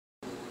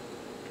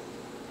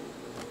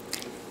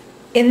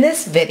In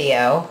this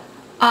video,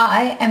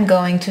 I am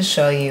going to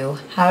show you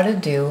how to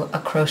do a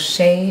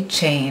crochet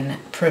chain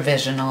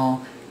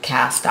provisional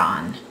cast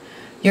on.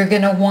 You're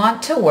going to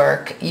want to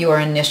work your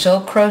initial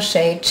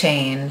crochet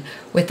chain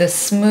with a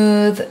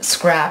smooth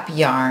scrap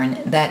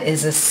yarn that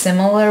is a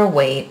similar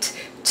weight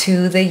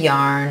to the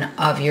yarn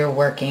of your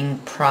working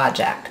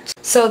project.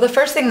 So the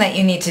first thing that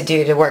you need to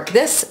do to work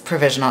this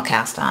provisional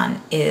cast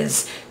on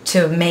is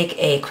to make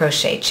a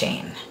crochet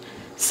chain.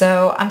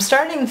 So I'm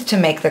starting to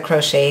make the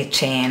crochet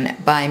chain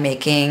by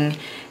making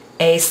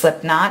a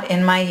slip knot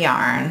in my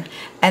yarn,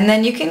 and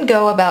then you can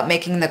go about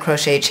making the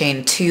crochet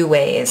chain two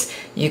ways.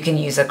 You can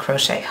use a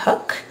crochet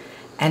hook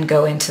and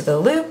go into the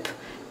loop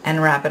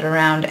and wrap it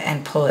around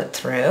and pull it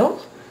through,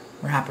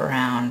 wrap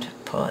around,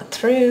 pull it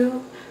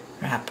through,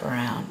 wrap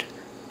around,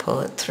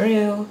 pull it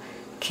through,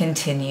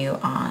 continue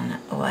on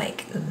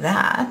like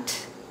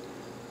that.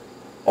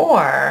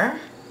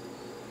 Or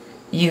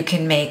you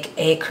can make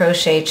a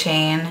crochet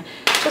chain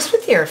just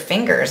with your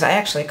fingers. I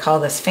actually call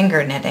this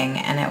finger knitting,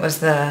 and it was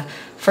the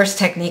first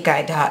technique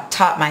I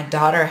taught my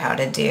daughter how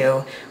to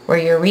do, where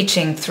you're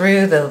reaching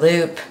through the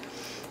loop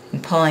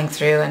and pulling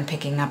through and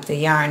picking up the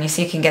yarn. You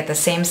see, you can get the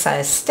same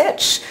size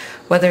stitch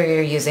whether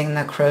you're using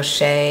the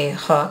crochet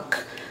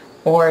hook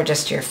or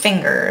just your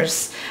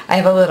fingers. I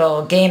have a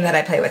little game that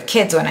I play with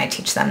kids when I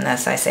teach them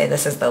this. I say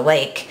this is the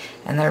lake,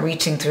 and they're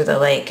reaching through the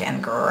lake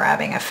and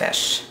grabbing a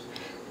fish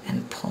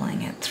and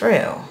pulling it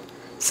through.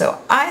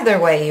 So either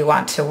way you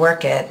want to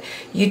work it,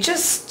 you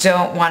just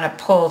don't want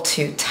to pull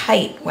too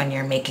tight when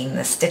you're making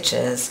the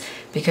stitches,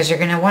 because you're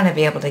going to want to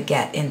be able to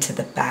get into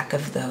the back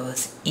of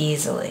those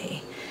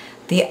easily.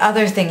 The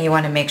other thing you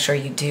want to make sure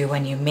you do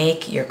when you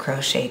make your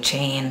crochet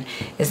chain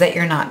is that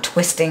you're not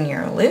twisting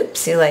your loop.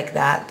 See, like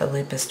that, the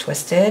loop is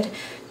twisted.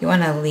 You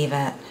want to leave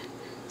it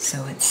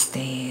so it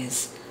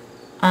stays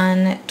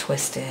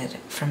untwisted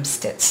from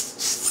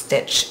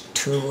stitch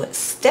to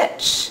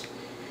stitch.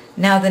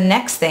 Now the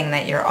next thing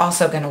that you're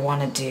also going to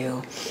want to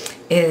do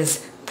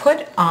is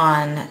put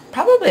on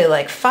probably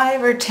like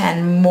 5 or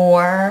 10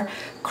 more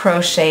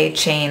crochet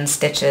chain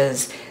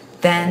stitches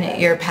than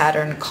your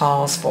pattern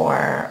calls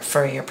for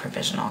your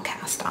provisional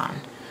cast on.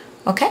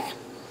 Okay?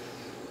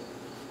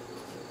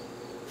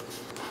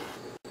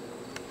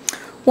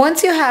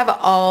 Once you have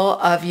all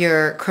of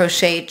your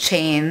crochet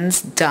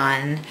chains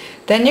done,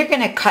 then you're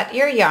going to cut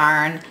your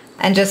yarn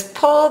and just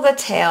pull the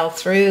tail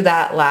through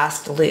that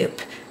last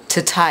loop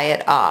to tie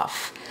it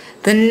off.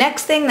 The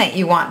next thing that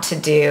you want to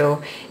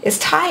do is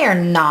tie a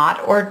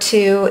knot or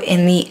two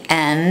in the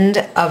end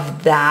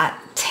of that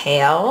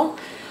tail.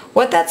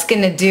 What that's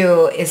going to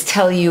do is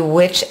tell you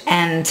which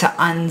end to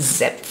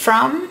unzip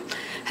from.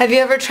 Have you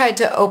ever tried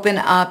to open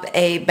up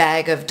a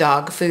bag of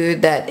dog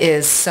food that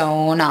is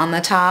sewn on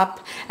the top,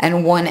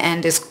 and one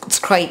end is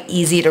quite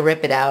easy to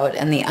rip it out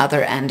and the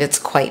other end it's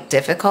quite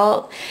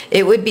difficult?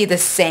 It would be the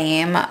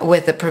same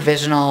with the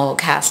provisional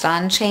cast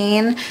on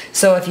chain.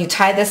 So if you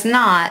tie this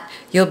knot,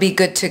 you'll be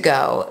good to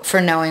go for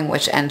knowing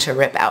which end to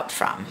rip out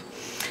from.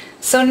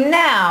 So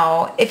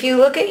now, if you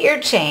look at your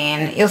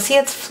chain, you'll see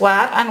it's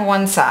flat on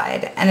one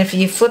side, and if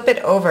you flip it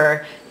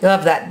over, you'll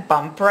have that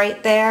bump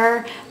right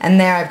there, and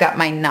there I've got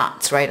my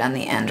knots right on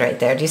the end right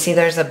there. Do you see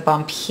there's a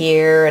bump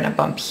here, and a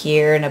bump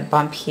here, and a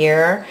bump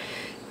here?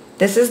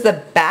 This is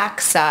the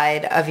back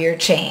side of your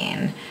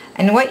chain,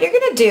 and what you're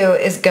going to do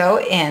is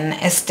go in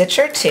a stitch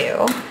or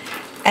two,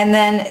 and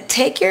then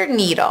take your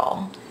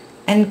needle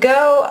and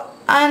go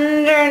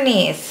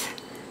underneath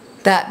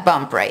that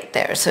bump right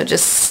there. So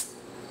just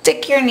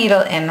stick your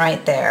needle in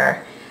right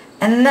there,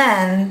 and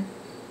then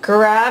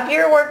grab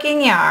your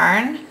working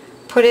yarn,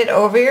 put it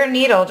over your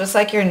needle just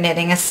like you're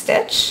knitting a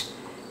stitch,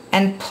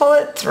 and pull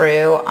it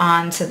through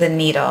onto the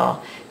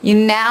needle. You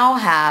now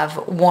have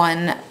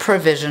one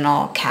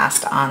provisional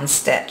cast on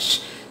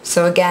stitch.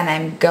 So again,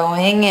 I'm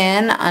going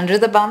in under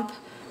the bump,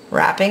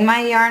 wrapping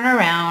my yarn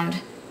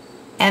around,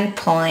 and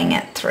pulling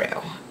it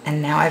through.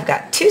 And now I've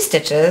got 2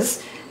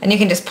 stitches, and you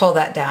can just pull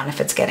that down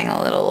if it's getting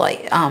a little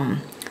light, a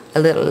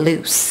little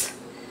loose.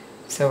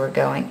 So we're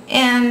going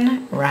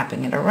in,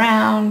 wrapping it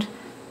around,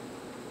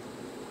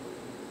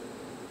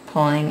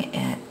 pulling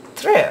it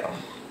through,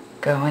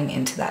 going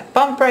into that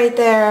bump right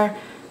there,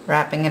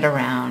 wrapping it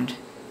around,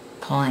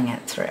 pulling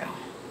it through,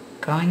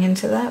 going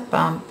into that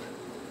bump,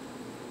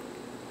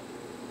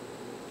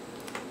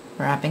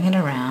 wrapping it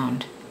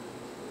around,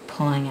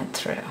 pulling it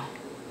through,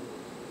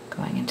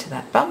 going into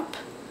that bump,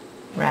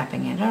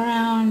 wrapping it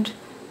around,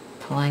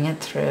 pulling it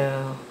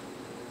through,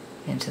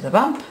 into the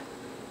bump,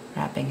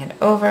 wrapping it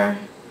over,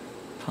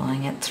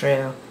 pulling it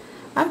through.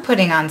 I'm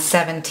putting on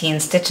 17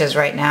 stitches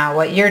right now.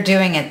 What you're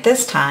doing at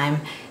this time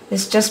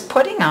is just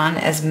putting on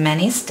as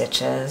many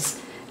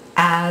stitches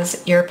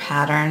as your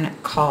pattern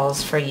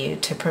calls for you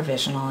to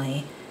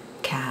provisionally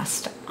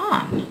cast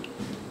on.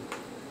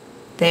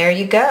 There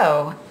you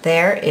go.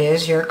 There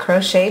is your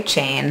crochet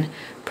chain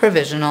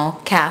provisional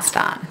cast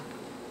on.